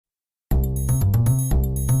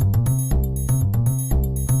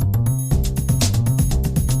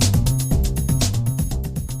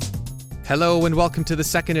Hello and welcome to the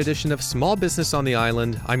second edition of Small Business on the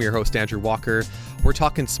Island. I'm your host, Andrew Walker. We're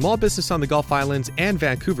talking small business on the Gulf Islands and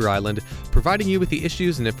Vancouver Island, providing you with the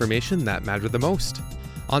issues and information that matter the most.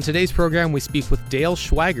 On today's program, we speak with Dale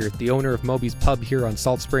Schweighardt, the owner of Moby's Pub here on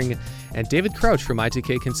Salt Spring, and David Crouch from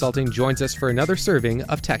ITK Consulting joins us for another serving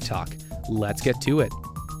of Tech Talk. Let's get to it.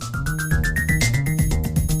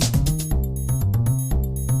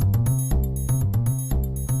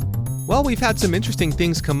 Well, we've had some interesting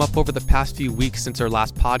things come up over the past few weeks since our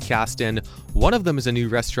last podcast, and one of them is a new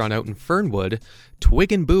restaurant out in Fernwood.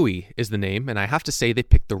 Twig and Buoy is the name, and I have to say they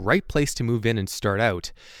picked the right place to move in and start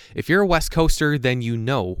out. If you're a West Coaster, then you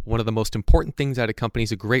know one of the most important things that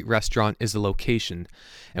accompanies a great restaurant is the location.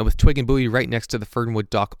 And with Twig and Buoy right next to the Fernwood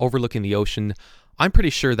dock overlooking the ocean, I'm pretty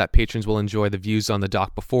sure that patrons will enjoy the views on the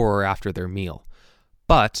dock before or after their meal.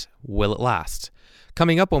 But will it last?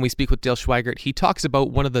 Coming up when we speak with Dale Schweighardt, he talks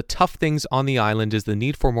about one of the tough things on the island is the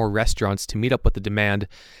need for more restaurants to meet up with the demand,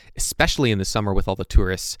 especially in the summer with all the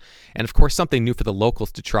tourists, and of course something new for the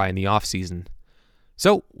locals to try in the off-season.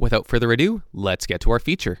 So, without further ado, let's get to our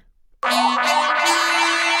feature.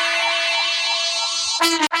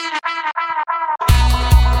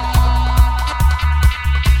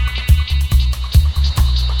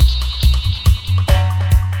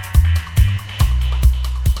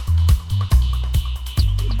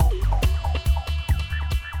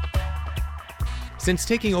 Since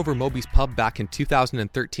taking over Moby's Pub back in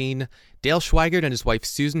 2013, Dale Schweighardt and his wife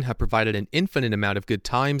Susan have provided an infinite amount of good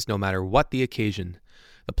times no matter what the occasion.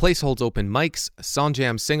 The place holds open mics, song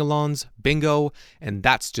jam sing-alongs, bingo, and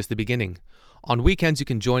that's just the beginning. On weekends you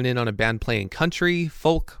can join in on a band playing country,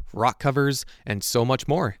 folk, rock covers, and so much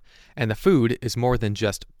more. And the food is more than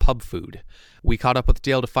just pub food. We caught up with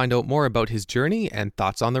Dale to find out more about his journey and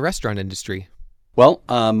thoughts on the restaurant industry. Well,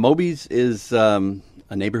 Moby's is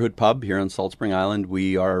a neighborhood pub here on Salt Spring Island.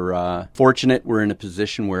 We are fortunate we're in a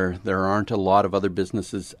position where there aren't a lot of other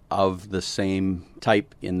businesses of the same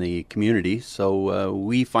type in the community, so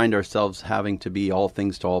we find ourselves having to be all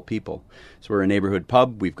things to all people. So we're a neighborhood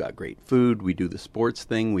pub, we've got great food, we do the sports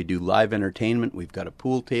thing, we do live entertainment, we've got a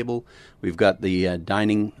pool table, we've got the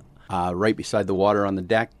dining right beside the water on the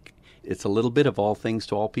deck. It's a little bit of all things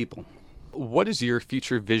to all people. What is your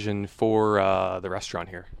future vision for the restaurant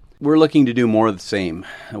here? We're looking to do more of the same.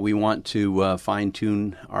 We want to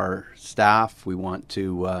fine-tune our staff. We want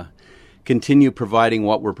to continue providing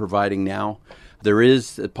what we're providing now. There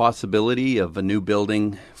is a possibility of a new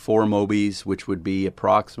building for Moby's, which would be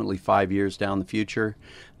approximately 5 years down the future.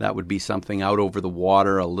 That would be something out over the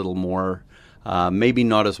water, a little more, maybe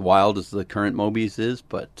not as wild as the current Moby's is,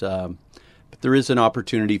 but there is an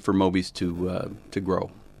opportunity for Moby's to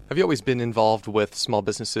grow. Have you always been involved with small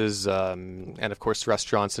businesses and, of course,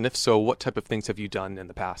 restaurants? And if so, what type of things have you done in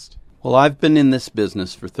the past? Well, I've been in this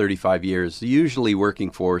business for 35 years, usually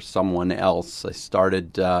working for someone else. I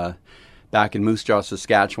started back in Moose Jaw,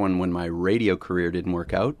 Saskatchewan when my radio career didn't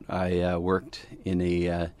work out. I worked in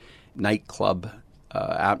a nightclub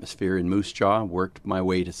atmosphere in Moose Jaw, worked my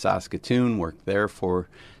way to Saskatoon, worked there for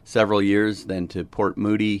several years, then to Port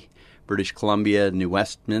Moody, British Columbia, New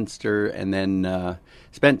Westminster, and then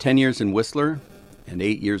spent 10 years in Whistler and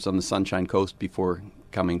 8 years on the Sunshine Coast before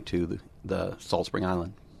coming to the Salt Spring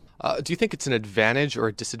Island. Do you think it's an advantage or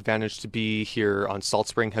a disadvantage to be here on Salt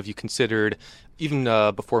Spring? Have you considered, even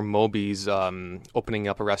before Moby's, opening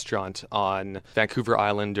up a restaurant on Vancouver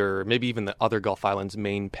Island or maybe even the other Gulf Islands,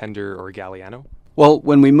 Maine, Pender, or Galiano? Well,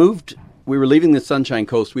 when we moved, we were leaving the Sunshine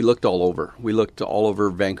Coast, we looked all over. We looked all over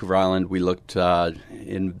Vancouver Island. We looked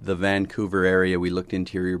in the Vancouver area. We looked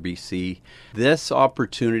interior BC. This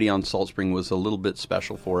opportunity on Salt Spring was a little bit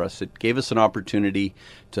special for us. It gave us an opportunity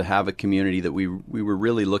to have a community that we were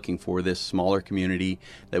really looking for, this smaller community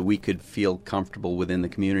that we could feel comfortable within the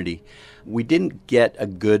community. We didn't get a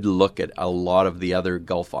good look at a lot of the other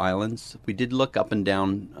Gulf Islands. We did look up and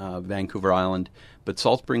down Vancouver Island, but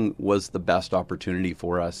Salt Spring was the best opportunity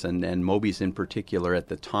for us, and Moby's in particular at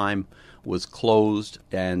the time was closed,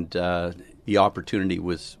 and the opportunity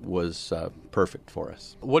was perfect for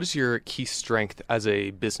us. What is your key strength as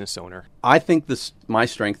a business owner? I think my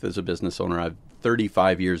strength as a business owner, I've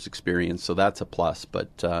 35 years experience, so that's a plus,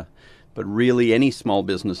 but really any small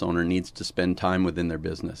business owner needs to spend time within their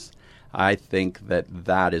business. I think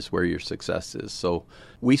that is where your success is. So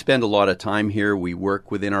we spend a lot of time here. We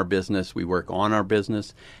work within our business. We work on our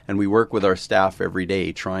business. And we work with our staff every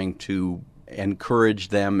day trying to encourage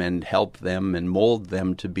them and help them and mold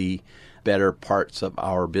them to be better parts of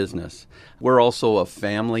our business. We're also a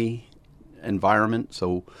family environment.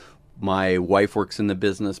 So My wife works in the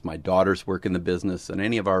business, my daughters work in the business, and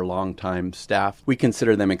any of our longtime staff, we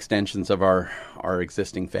consider them extensions of our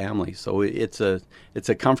existing family. So it's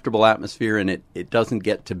a comfortable atmosphere, and it doesn't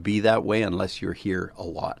get to be that way unless you're here a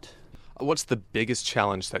lot. What's the biggest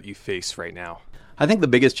challenge that you face right now? I think the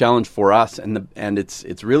biggest challenge for us, and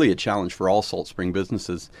it's really a challenge for all Salt Spring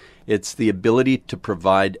businesses, it's the ability to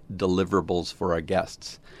provide deliverables for our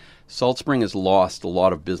guests. Salt Spring has lost a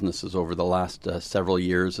lot of businesses over the last several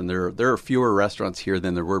years, and there are fewer restaurants here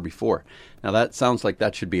than there were before. Now, that sounds like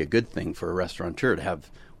that should be a good thing for a restaurateur to have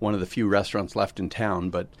one of the few restaurants left in town,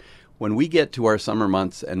 but when we get to our summer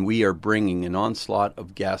months and we are bringing an onslaught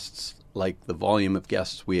of guests, like the volume of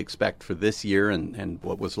guests we expect for this year and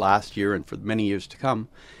what was last year and for many years to come,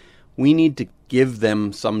 we need to give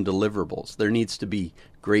them some deliverables. There needs to be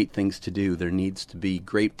great things to do. There needs to be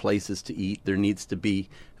great places to eat. There needs to be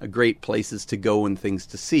great places to go and things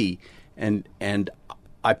to see. And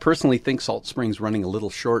I personally think Salt Spring's running a little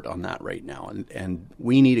short on that right now. And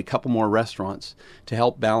we need a couple more restaurants to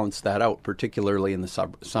help balance that out, particularly in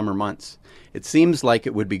the summer months. It seems like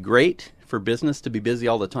it would be great for business to be busy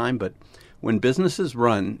all the time, but when businesses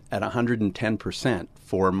run at 110%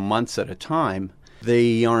 for months at a time,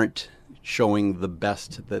 they aren't showing the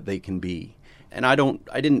best that they can be. And I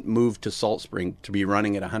didn't move to Salt Spring to be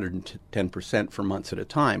running at 110% for months at a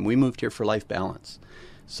time. We moved here for life balance.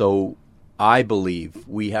 So I believe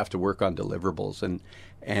we have to work on deliverables,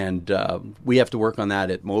 and we have to work on that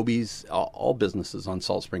at Moby's. All businesses on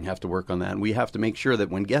Salt Spring have to work on that, and we have to make sure that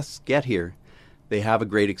when guests get here, they have a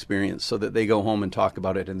great experience so that they go home and talk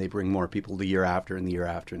about it and they bring more people the year after and the year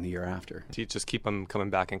after and the year after. Do you just keep them coming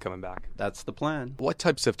back and coming back? That's the plan. What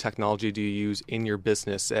types of technology do you use in your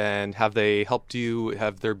business, and have they helped you?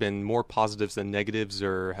 Have there been more positives than negatives,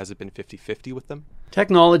 or has it been 50-50 with them?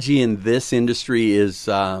 Technology in this industry is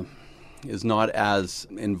not as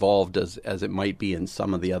involved as it might be in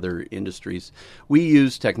some of the other industries. We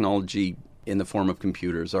use technology in the form of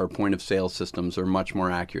computers. Our point of sale systems are much more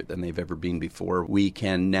accurate than they've ever been before. We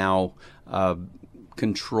can now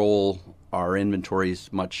control our inventories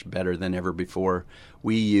much better than ever before.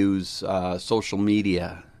 We use social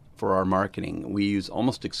media for our marketing. We use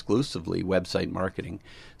almost exclusively website marketing.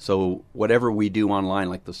 So whatever we do online,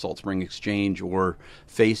 like the Salt Spring Exchange or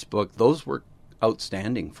Facebook, those work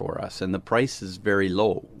outstanding for us, and the price is very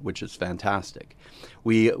low, which is fantastic.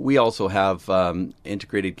 We also have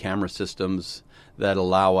integrated camera systems that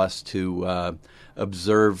allow us to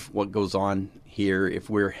observe what goes on here if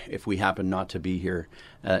we happen not to be here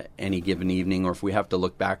any given evening, or if we have to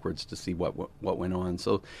look backwards to see what went on.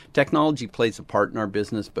 So technology plays a part in our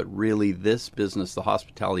business, but really this business, the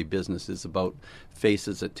hospitality business, is about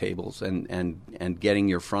faces at tables and getting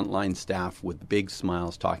your frontline staff with big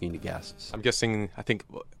smiles talking to guests. I'm guessing, I think,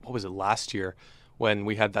 what was it, last year when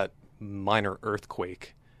we had that minor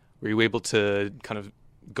earthquake? Were you able to kind of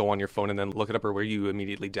go on your phone and then look it up, or were you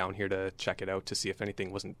immediately down here to check it out to see if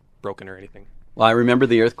anything wasn't broken or anything? Well, I remember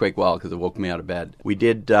the earthquake well because it woke me out of bed. We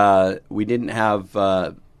didn't have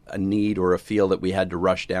a need or a feel that we had to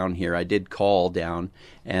rush down here. I did call down,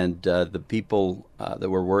 and the people that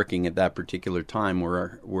were working at that particular time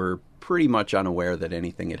were pretty much unaware that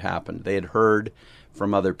anything had happened. They had heard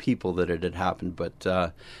from other people that it had happened,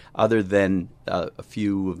 but other than a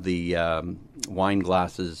few of the wine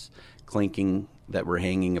glasses clinking that were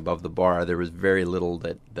hanging above the bar, there was very little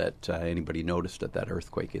that anybody noticed at that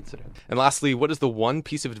earthquake incident. And lastly, what is the one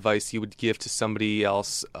piece of advice you would give to somebody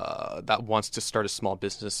else that wants to start a small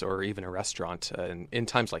business or even a restaurant in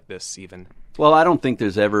times like this even? Well, I don't think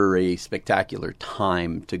there's ever a spectacular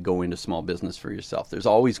time to go into small business for yourself. There's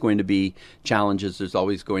always going to be challenges. There's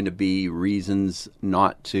always going to be reasons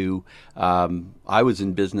not to. I was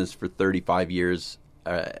in business for 35 years,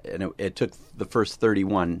 and it took the first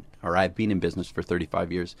 31, or I've been in business for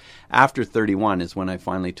 35 years. After 31 is when I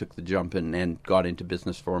finally took the jump and got into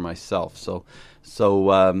business for myself. So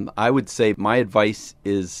I would say my advice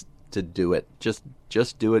is to do it. Just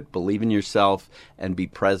do it. Believe in yourself and be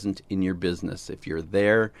present in your business. If you're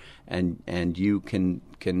there and you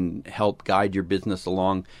can help guide your business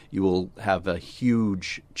along, you will have a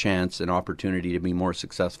huge chance and opportunity to be more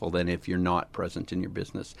successful than if you're not present in your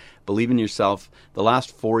business. Believe in yourself. The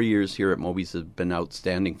last 4 years here at Moby's have been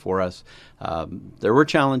outstanding for us. There were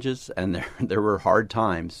challenges and there were hard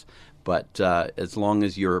times. But as long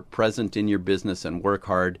as you're present in your business and work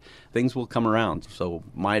hard, things will come around. So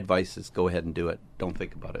my advice is go ahead and do it. Don't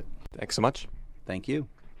think about it. Thanks so much. Thank you.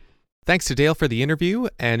 Thanks to Dale for the interview.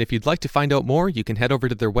 And if you'd like to find out more, you can head over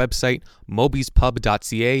to their website,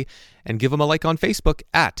 mobyspub.ca, and give them a like on Facebook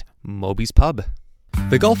at Moby's Pub.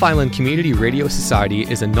 The Gulf Island Community Radio Society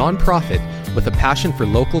is a non-profit with a passion for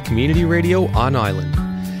local community radio on island.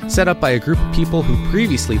 Set up by a group of people who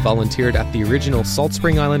previously volunteered at the original Salt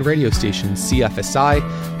Spring Island radio station,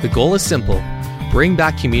 CFSI, the goal is simple: bring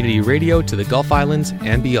back community radio to the Gulf Islands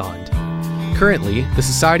and beyond. Currently, the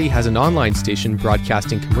Society has an online station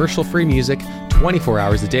broadcasting commercial-free music 24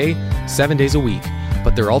 hours a day, 7 days a week,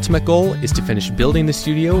 but their ultimate goal is to finish building the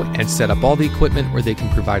studio and set up all the equipment where they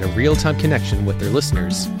can provide a real-time connection with their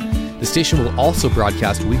listeners. The station will also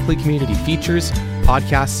broadcast weekly community features,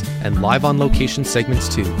 podcasts, and live-on-location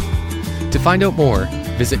segments too. To find out more,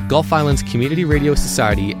 visit Gulf Islands Community Radio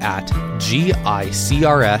Society at gicrs.ca,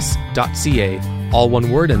 all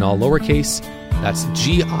one word and all lowercase. That's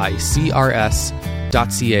gicrs.ca,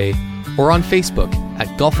 or on Facebook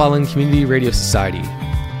at Gulf Island Community Radio Society.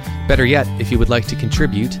 Better yet, if you would like to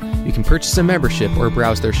contribute, you can purchase a membership or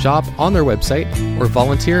browse their shop on their website or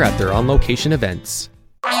volunteer at their on-location events.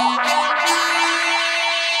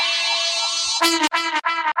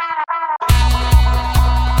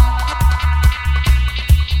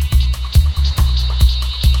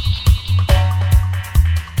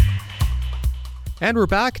 And we're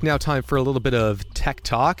back. Now time for a little bit of tech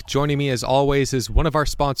talk. Joining me as always is one of our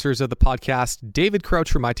sponsors of the podcast, David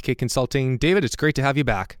Crouch from ITK Consulting. David, it's great to have you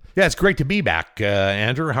back. Yeah, it's great to be back.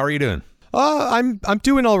 Andrew, how are you doing? I'm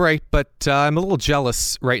doing all right, but I'm a little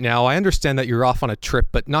jealous right now. I understand that you're off on a trip,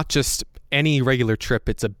 but not just any regular trip.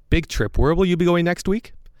 It's a big trip. Where will you be going next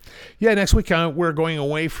week? Yeah, next week we're going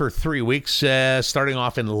away for 3 weeks, starting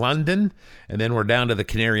off in London, and then we're down to the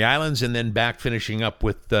Canary Islands, and then back finishing up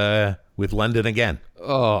with London again.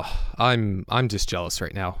 Oh, I'm just jealous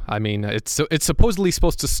right now. I mean, it's supposedly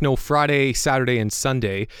supposed to snow Friday, Saturday, and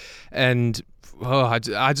Sunday, and I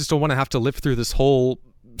just don't want to have to live through this whole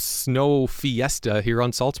snow fiesta here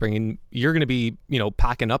on Salt Spring, and you're going to be,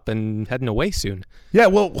 packing up and heading away soon. Yeah,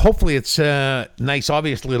 well, hopefully it's nice.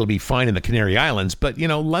 Obviously, it'll be fine in the Canary Islands, but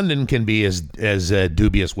London can be as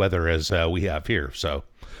dubious weather as we have here. So,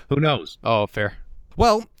 who knows? Oh, fair.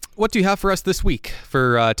 Well, what do you have for us this week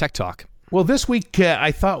for Tech Talk? Well, this week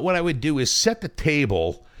I thought what I would do is set the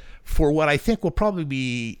table for what I think will probably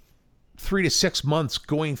be 3 to 6 months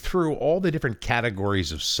going through all the different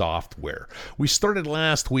categories of software. We started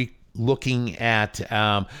last week looking at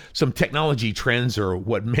some technology trends, or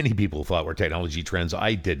what many people thought were technology trends.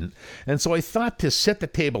 I didn't. And so I thought, to set the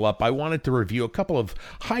table up, I wanted to review a couple of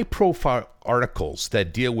high-profile articles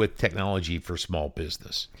that deal with technology for small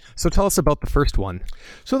business. So tell us about the first one.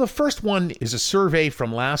 So the first one is a survey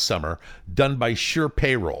from last summer done by Sure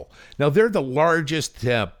Payroll. Now, they're the largest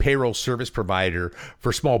payroll service provider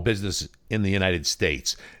for small business in the United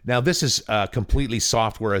States. Now, this is completely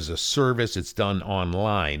software as a service. It's done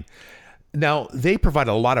online. Now, they provide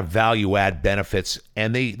a lot of value-add benefits,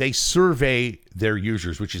 and they survey their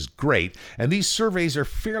users, which is great. And these surveys are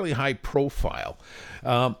fairly high profile.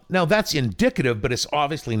 Now, that's indicative, but it's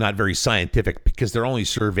obviously not very scientific because they're only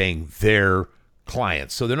surveying their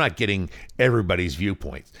clients. So they're not getting everybody's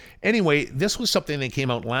viewpoints. Anyway, this was something that came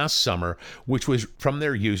out last summer, which was from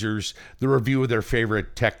their users, the review of their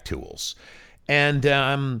favorite tech tools. And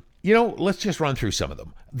let's just run through some of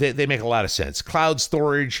them. They make a lot of sense. Cloud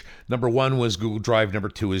storage, number 1 was Google Drive. Number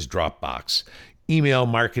 2 is Dropbox. Email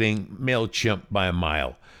marketing, MailChimp by a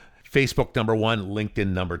mile. Facebook, number 1. LinkedIn,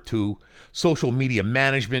 number 2. Social media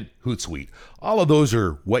management, Hootsuite. All of those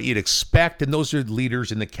are what you'd expect, and those are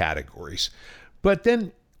leaders in the categories. But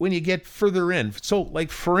then when you get further in, so like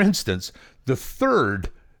for instance, the third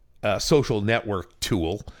social network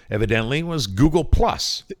tool, evidently, was Google+.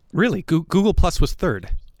 Really? Google Plus was third?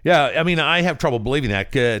 Yeah, I mean, I have trouble believing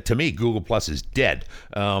that. To me, Google Plus is dead.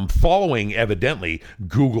 Following, evidently,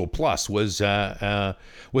 Google Plus was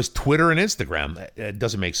Twitter and Instagram. It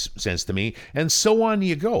doesn't make sense to me. And so on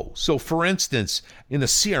you go. So, for instance, in the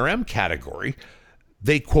CRM category,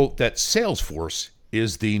 they quote that Salesforce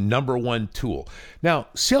is the number 1 tool. Now,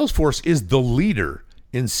 Salesforce is the leader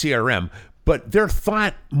in CRM, but they're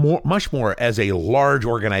thought much more as a large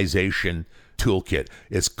organization toolkit.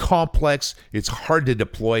 It's complex, it's hard to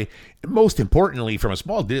deploy. Most importantly, from a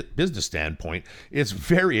small business standpoint, it's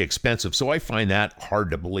very expensive. So I find that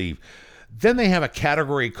hard to believe. Then they have a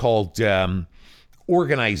category called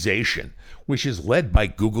organization, which is led by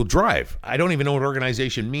Google Drive. I don't even know what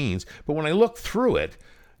organization means, but when I look through it,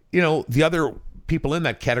 the other people in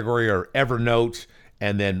that category are Evernote,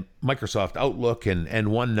 and then Microsoft Outlook and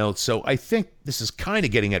OneNote. So I think this is kind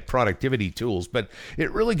of getting at productivity tools, but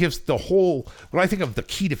it really gives the whole, what I think of the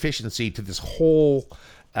key deficiency to this whole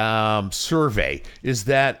survey is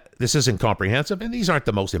that this isn't comprehensive, and these aren't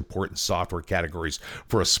the most important software categories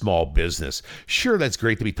for a small business. Sure, that's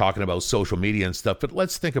great to be talking about social media and stuff, but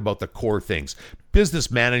let's think about the core things.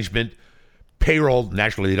 Business management, payroll.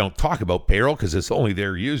 Naturally, they don't talk about payroll because it's only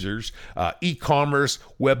their users. E-commerce,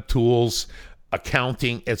 web tools,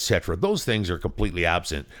 accounting, etc. Those things are completely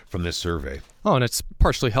absent from this survey. Oh, and it's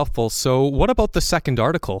partially helpful. So what about the second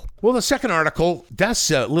article? Well, the second article,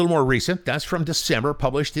 that's a little more recent. That's from December,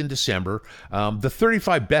 published in December. The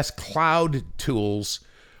 35 best cloud tools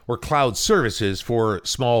or cloud services for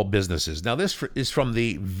small businesses. Now, this is from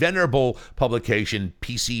the venerable publication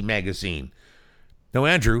PC Magazine. Now,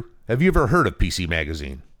 Andrew, have you ever heard of PC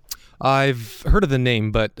Magazine? I've heard of the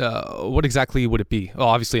name, but what exactly would it be? Well,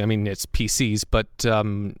 obviously, I mean, it's PCs, but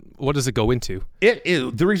what does it go into? It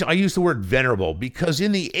is, the reason I use the word venerable, because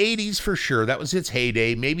in the 80s, for sure, that was its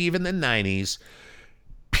heyday, maybe even the 90s,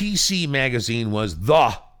 PC Magazine was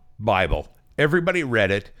the Bible. Everybody read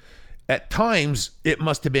it. At times, it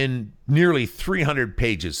must have been nearly 300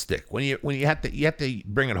 pages thick. When you had to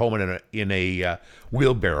bring it home in a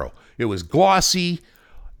wheelbarrow. It was glossy.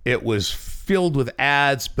 It was filled with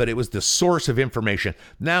ads, but it was the source of information.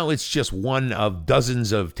 Now it's just one of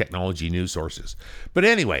dozens of technology news sources. But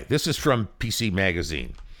anyway, this is from PC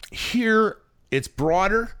Magazine. Here, it's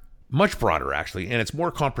broader, much broader actually, and it's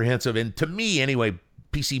more comprehensive. And to me, anyway,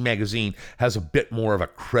 PC Magazine has a bit more of a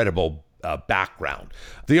credible background.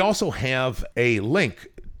 They also have a link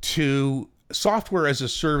to software as a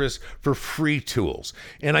service for free tools.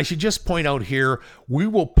 And I should just point out here, we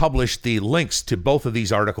will publish the links to both of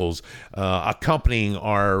these articles accompanying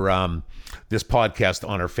our this podcast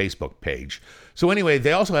on our Facebook page. So anyway,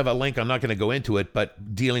 they also have a link, I'm not going to go into it,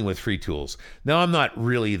 but dealing with free tools. Now, I'm not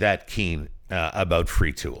really that keen about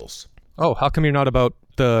free tools. Oh, how come you're not about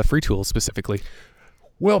the free tools specifically?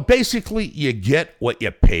 Well, basically, you get what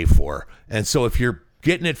you pay for. And so if you're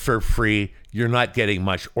getting it for free, you're not getting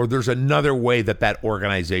much, or there's another way that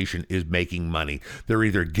organization is making money. They're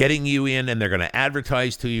either getting you in and they're going to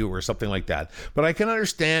advertise to you or something like that. But I can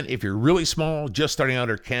understand if you're really small, just starting out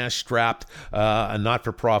or cash strapped, and not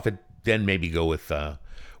for profit, then maybe go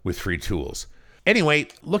with free tools. Anyway,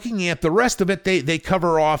 looking at the rest of it, they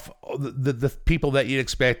cover off the people that you'd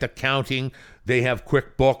expect. Accounting, they have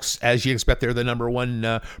QuickBooks, as you expect. They're the number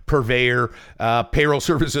one purveyor. Payroll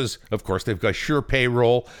services, of course, they've got Sure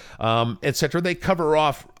Payroll, etc. They cover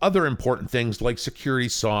off other important things like security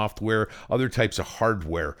software, other types of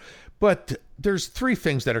hardware. But there's three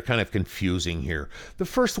things that are kind of confusing here. The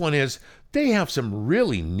first one is they have some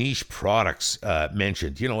really niche products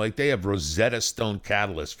mentioned. You know, like they have Rosetta Stone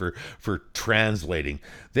Catalyst for translating.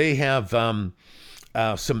 They have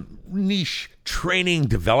some niche training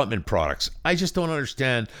development products. I just don't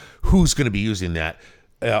understand who's going to be using that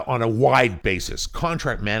on a wide basis.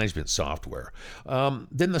 Contract management software.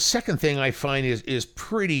 Then the second thing I find is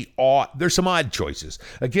pretty odd. There's some odd choices.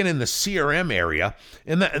 Again, in the CRM area,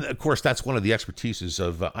 and of course, that's one of the expertises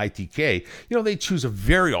of ITK. You know, they choose a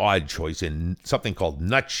very odd choice in something called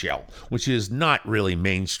Nutshell, which is not really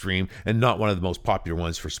mainstream and not one of the most popular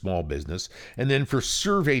ones for small business. And then for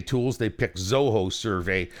survey tools, they pick Zoho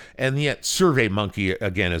Survey, and yet SurveyMonkey,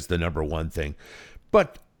 again, is the number one thing.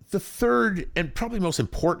 But the third and probably most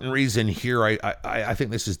important reason here, I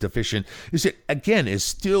think this is deficient, is it, again, is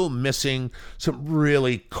still missing some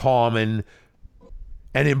really common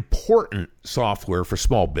and important software for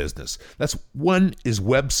small business. That's one is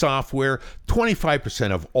web software.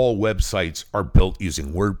 25% of all websites are built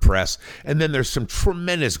using WordPress. And then there's some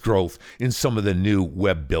tremendous growth in some of the new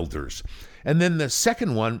web builders. And then the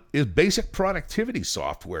second one is basic productivity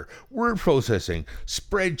software, word processing,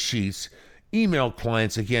 spreadsheets, email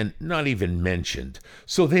clients, again, not even mentioned.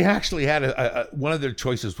 So they actually had one of their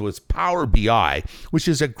choices was Power BI, which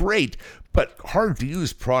is a great but hard to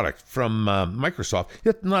use product from Microsoft.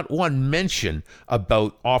 Yet not one mention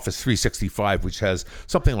about Office 365, which has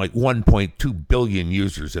something like 1.2 billion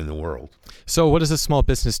users in the world. So what is a small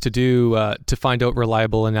business to do to find out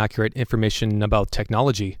reliable and accurate information about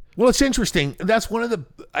technology? Well, it's interesting. That's one of the,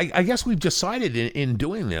 I guess we've decided in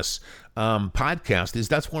doing this podcast is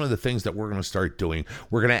that's one of the things that we're going to start doing.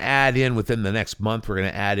 We're going to add in within the next month, we're going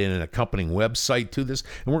to add in an accompanying website to this,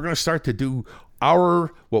 and we're going to start to do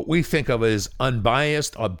what we think of as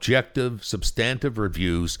unbiased, objective, substantive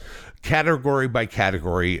reviews, category by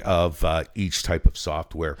category of each type of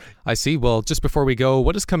software. I see. Well, just before we go,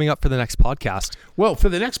 what is coming up for the next podcast? Well, for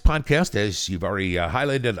the next podcast, as you've already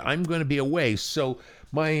highlighted, I'm going to be away. So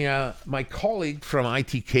my colleague from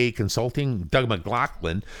ITK Consulting, Doug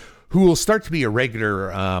McLaughlin, who will start to be a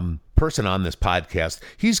regular person on this podcast,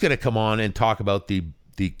 he's going to come on and talk about the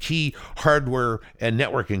the key hardware and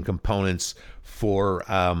networking components for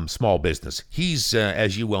small business. He's,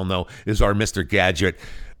 as you well know, is our Mr. Gadget.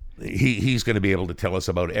 He's going to be able to tell us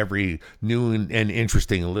about every new and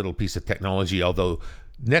interesting little piece of technology, although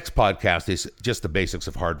next podcast is just the basics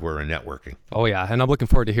of hardware and networking. Oh, yeah. And I'm looking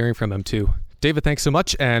forward to hearing from him, too. David, thanks so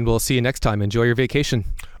much, and we'll see you next time. Enjoy your vacation.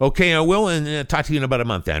 Okay, I will, and talk to you in about a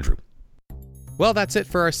month, Andrew. Well, that's it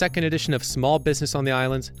for our second edition of Small Business on the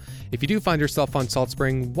Islands. If you do find yourself on Salt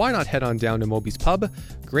Spring, why not head on down to Moby's Pub?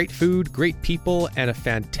 Great food, great people, and a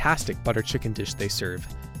fantastic butter chicken dish they serve.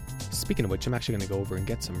 Speaking of which, I'm actually going to go over and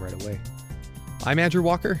get some right away. I'm Andrew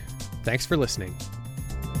Walker. Thanks for listening.